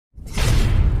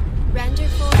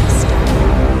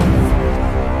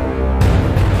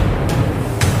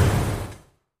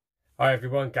Hi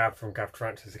everyone, Gab from Gab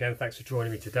Tarantulas again. Thanks for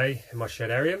joining me today in my shed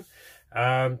area.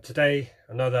 Today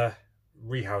another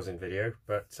rehousing video,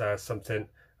 but something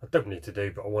I don't need to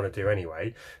do but I want to do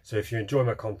anyway. So if you enjoy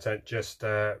my content, just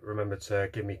remember to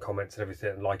give me comments and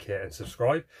everything, and like it and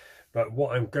subscribe. But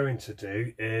what I'm going to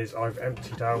do is I've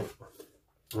emptied out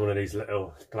one of these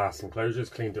little glass enclosures,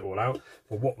 cleaned it all out.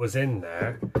 But what was in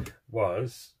there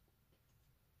was,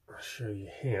 I'll show you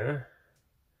here.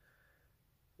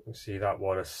 You can see that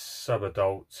one, a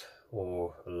sub-adult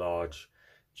or a large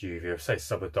juvia, say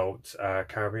sub-adult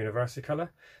Caribena Versicolor,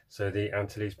 so the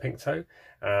Antilles pink toe.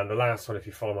 And the last one, if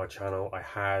you follow my channel, I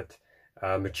had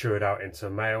matured out into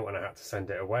a male and I had to send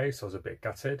it away, so I was a bit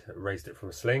gutted. I raised it from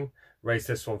a sling, raised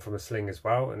this one from a sling as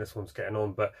well, and this one's getting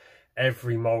on. But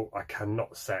every molt I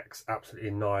cannot sex absolutely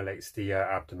annihilates the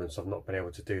abdomen, so I've not been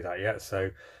able to do that yet.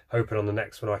 So hoping on the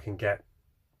next one I can get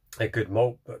a good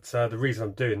molt. But the reason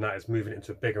I'm doing that is moving it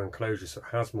into a bigger enclosure so it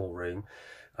has more room,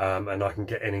 and I can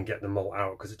get in and get the molt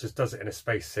out, because it just does it in a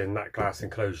space in that glass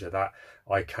enclosure that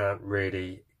I can't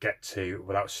really get to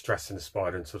without stressing the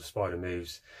spider until the spider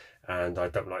moves, and I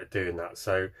don't like doing that.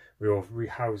 So we will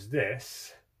rehouse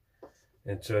this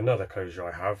into another closure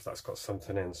I have that's got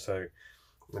something in, so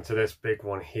into this big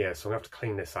one here. So I'm going to have to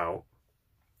clean this out,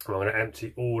 and I'm going to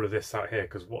empty all of this out here,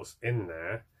 because what's in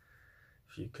there,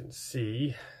 if you can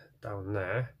see down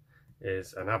there,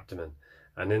 is an abdomen,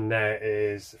 and in there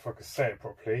is, if I could say it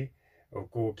properly, a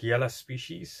gorgyella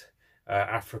species,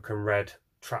 African red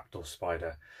trapdoor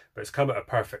spider. But it's come at a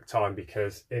perfect time,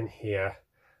 because in here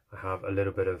I have a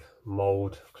little bit of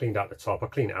mold. I've cleaned out the top. I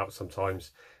clean it out sometimes,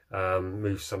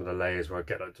 move some of the layers where I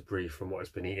get like debris from what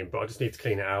it's been eating, but I just need to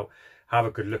clean it out, have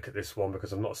a good look at this one,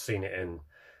 because I've not seen it in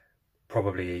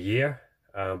probably a year.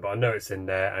 But I know it's in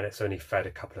there and it's only fed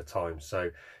a couple of times. So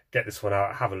get this one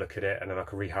out, have a look at it, and then I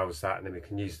can rehouse that, and then we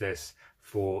can use this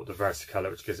for the Versicolor,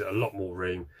 which gives it a lot more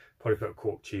room. Probably put a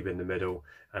cork tube in the middle,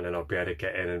 and then I'll be able to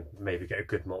get in and maybe get a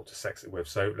good molt to sex it with.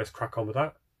 So let's crack on with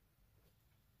that.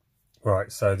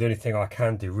 Right, so the only thing I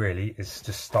can do really is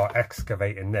just start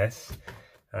excavating this,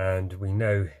 and we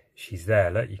know she's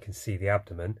there. Look, you can see the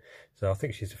abdomen, so I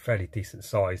think she's a fairly decent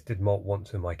size. Did molt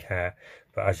once in my care,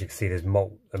 but as you can see, there's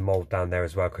mold down there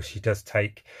as well, because she does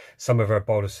take some of her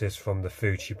boluses from the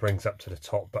food she brings up to the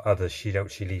top, but others she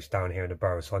leaves down here in the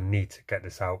burrow. So I need to get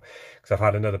this out, because I've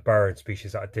had another burrowing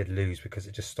species that I did lose because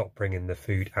it just stopped bringing the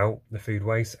food out, the food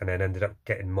waste, and then ended up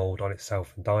getting mold on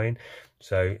itself and dying.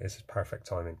 So this is perfect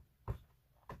timing.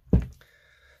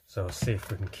 So I'll see if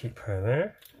we can keep her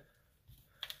there.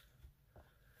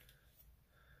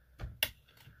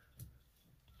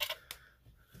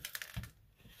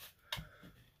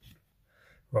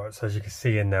 Right, so as you can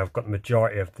see in there, I've got the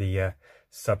majority of the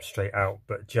substrate out,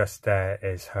 but just there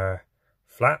is her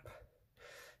flap.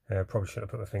 Probably shouldn't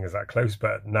have put my fingers that close,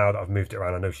 but now that I've moved it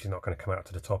around, I know she's not going to come out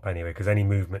to the top anyway, because any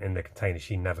movement in the container,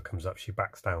 she never comes up, she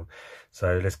backs down.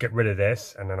 So let's get rid of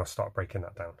this, and then I'll start breaking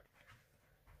that down.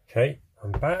 Okay,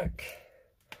 I'm back.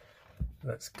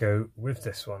 Let's go with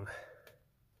this one.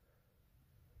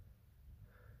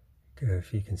 Go,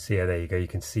 if you can see her, there you go, you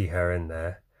can see her in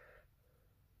there.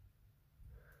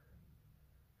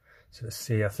 So let's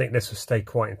see, I think this will stay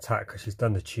quite intact because she's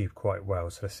done the tube quite well.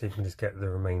 So let's see if we can just get the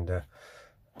remainder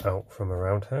out from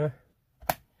around her.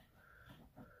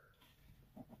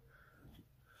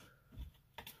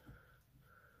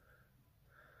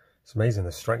 It's amazing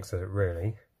the strength of it,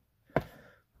 really.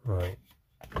 Right.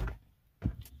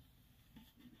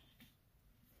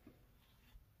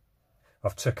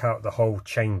 I've took out the whole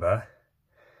chamber,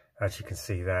 as you can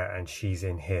see there, and she's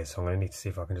in here. So I'm going to need to see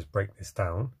if I can just break this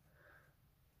down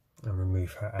and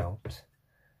remove her out.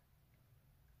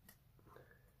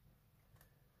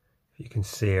 If you can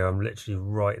see her, I'm literally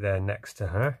right there next to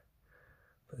her,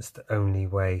 but it's the only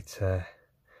way to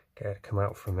get her to come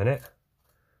out for a minute.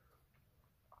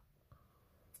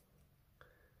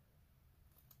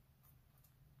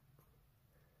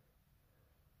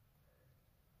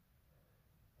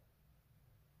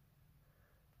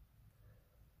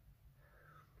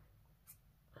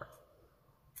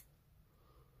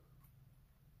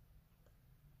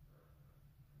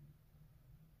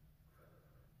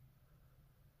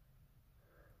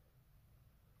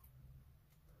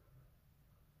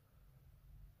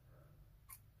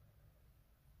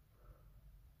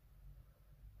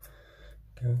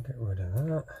 Go and get rid of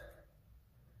that.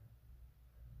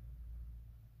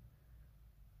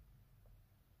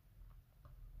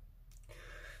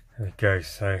 There we go,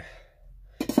 so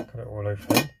got it all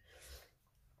open.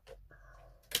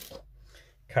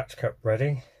 Catch cup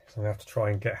ready, so I'm going to have to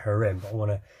try and get her in, but I want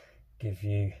to give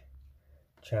you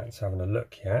a chance having a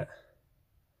look yet.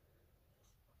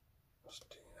 Just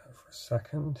do that for a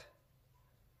second.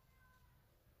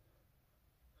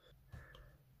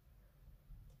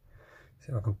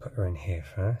 See if I can put her in here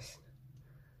first.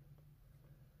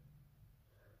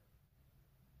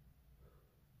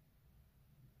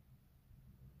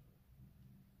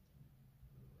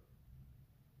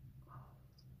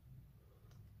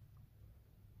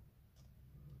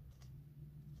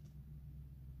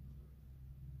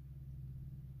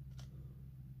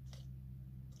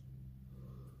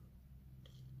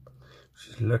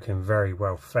 She's looking very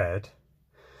well fed,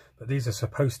 but these are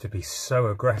supposed to be so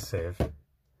aggressive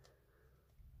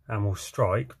and will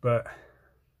strike, but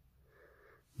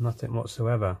nothing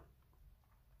whatsoever.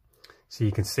 So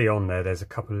you can see on there, there's a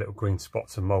couple of little green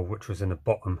spots of mould, which was in the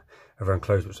bottom of her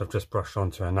enclosure, which I've just brushed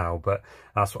onto her now. But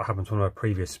that's what happened to one of my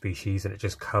previous species, and it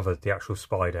just covered the actual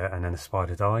spider, and then the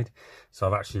spider died. So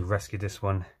I've actually rescued this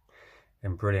one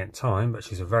in brilliant time, but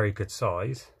she's a very good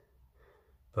size,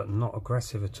 but not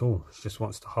aggressive at all. She just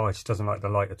wants to hide. She doesn't like the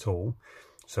light at all.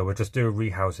 So we'll just do a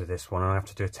rehouse of this one, and I have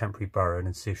to do a temporary burrow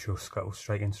and see if she'll scuttle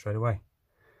straight in straight away.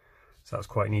 So that's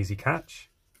quite an easy catch.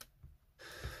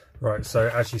 Right, so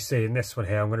as you see in this one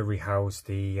here, I'm going to rehouse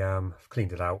the, I've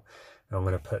cleaned it out, and I'm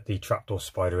going to put the trapdoor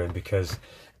spider in because it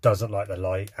doesn't like the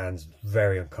light and is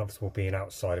very uncomfortable being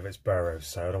outside of its burrow.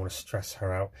 So I don't want to stress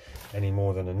her out any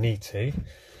more than I need to.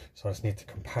 So I just need to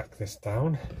compact this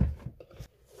down.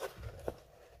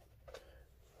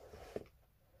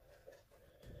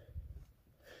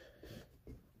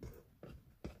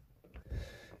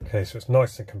 Okay, so it's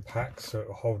nice and compact, so it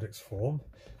will hold its form.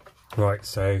 Right,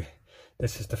 so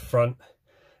this is the front,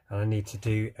 and I need to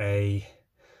do a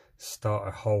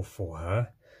starter hole for her,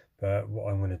 but what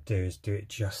I'm going to do is do it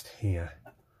just here.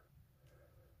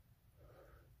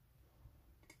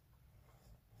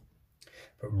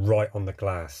 But right on the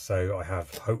glass, so I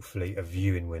have hopefully a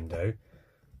viewing window.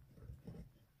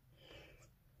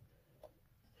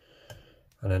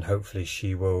 And then hopefully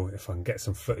she will, if I can get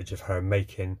some footage of her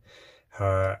making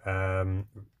her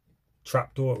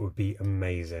trapdoor, it would be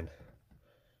amazing.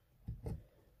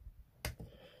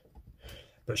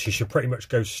 But she should pretty much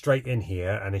go straight in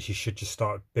here, and then she should just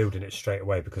start building it straight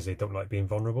away because they don't like being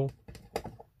vulnerable.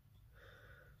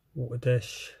 Water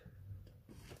dish.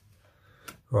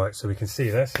 Right, so we can see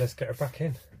this. Let's get her back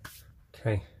in.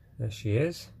 Okay, there she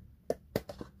is.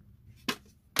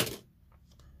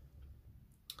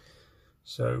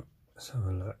 So let's have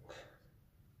a look.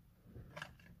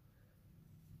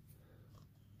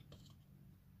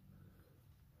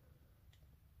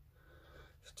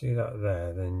 Do that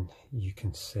there, then you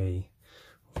can see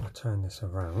if I turn this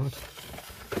around.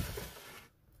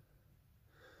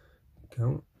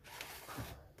 Go.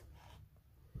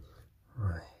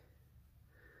 Right.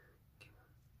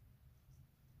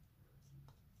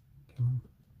 Come on.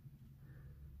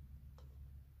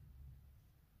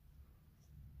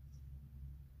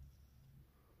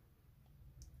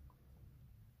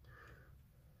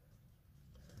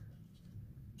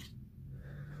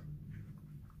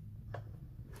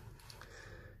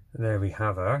 There we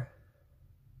have her.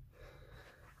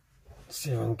 Let's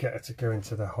see if I can get her to go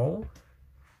into the hole.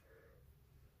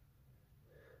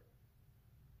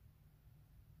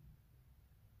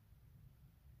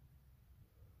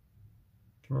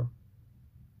 Come on.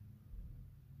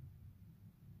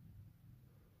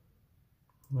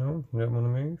 No, you don't want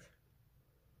to move.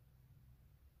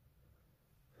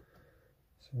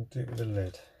 So we'll do it with the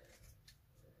lid.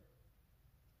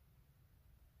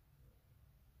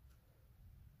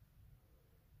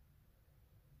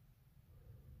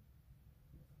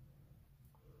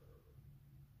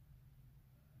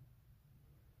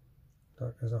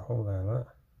 Look, there's a hole there, look.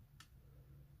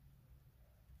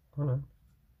 Come on.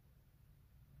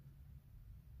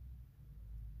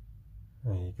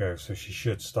 There you go, so she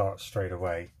should start straight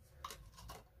away.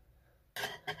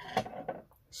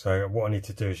 So what I need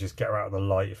to do is just get her out of the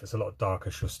light. If it's a lot darker,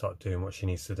 she'll start doing what she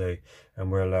needs to do,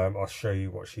 and we'll I'll show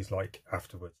you what she's like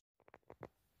afterwards.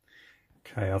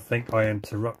 Okay, I think I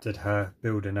interrupted her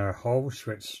building her hole.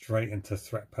 She went straight into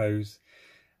threat pose,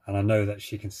 and I know that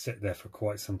she can sit there for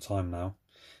quite some time now.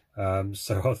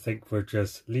 So I think we'll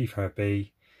just leave her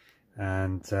be,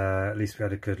 and at least we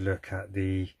had a good look at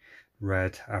the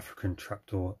red African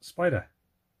trapdoor spider.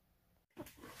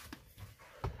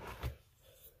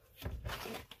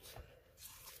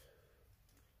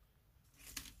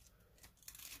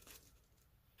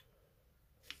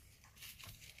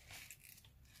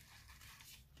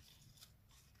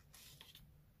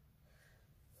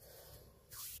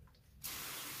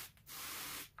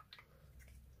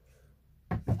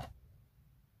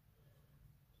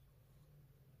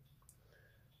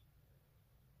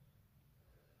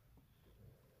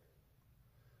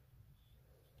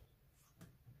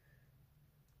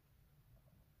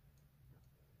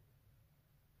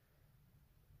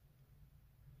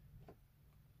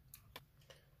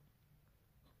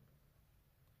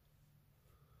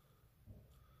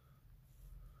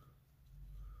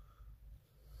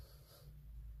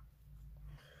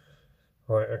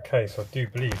 Right, okay, so I do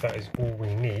believe that is all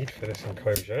we need for this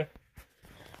enclosure.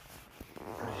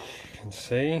 You can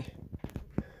see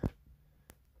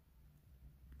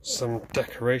some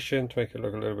decoration to make it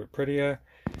look a little bit prettier.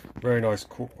 Very nice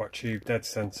cork white tube, dead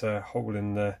centre, hole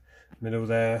in the middle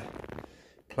there,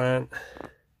 plant,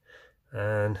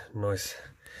 and nice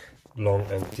long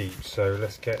and deep. So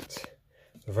let's get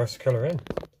the Versicolor in.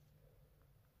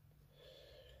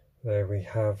 There we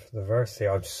have the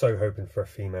Versi. I'm so hoping for a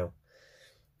female.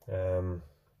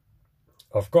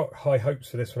 I've got high hopes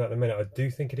for this one at the minute. I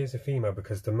do think it is a female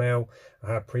because the male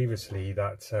I had previously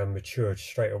that matured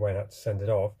straight away and had to send it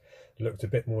off looked a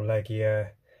bit more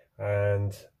leggier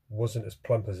and wasn't as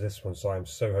plump as this one, so I'm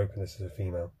so hoping this is a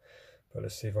female. But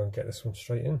let's see if I can get this one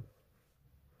straight in.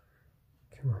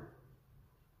 Come on.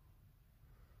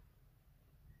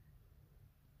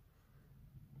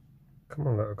 Come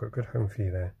on, look, I've got a good home for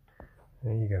you there.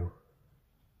 There you go.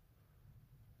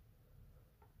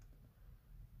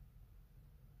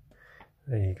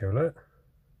 There you go, look.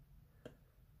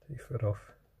 Take your foot off.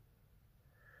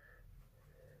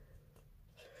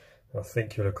 I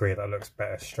think you'll agree that looks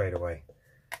better straight away.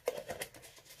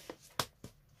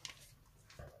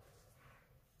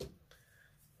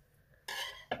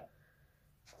 You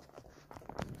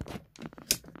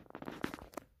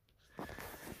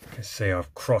can see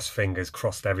I've crossed fingers,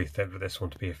 crossed everything for this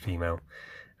one to be a female.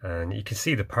 And you can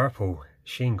see the purple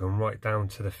sheen going right down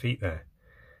to the feet there.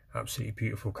 Absolutely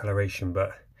beautiful coloration,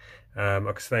 but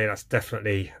like I say, that's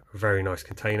definitely a very nice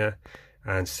container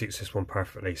and suits this one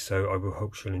perfectly, so I will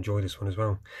hope you'll enjoy this one as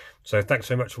well. So thanks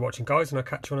so much for watching, guys, and I'll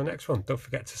catch you on the next one. Don't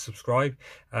forget to subscribe,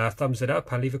 thumbs it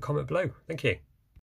up, and leave a comment below. Thank you.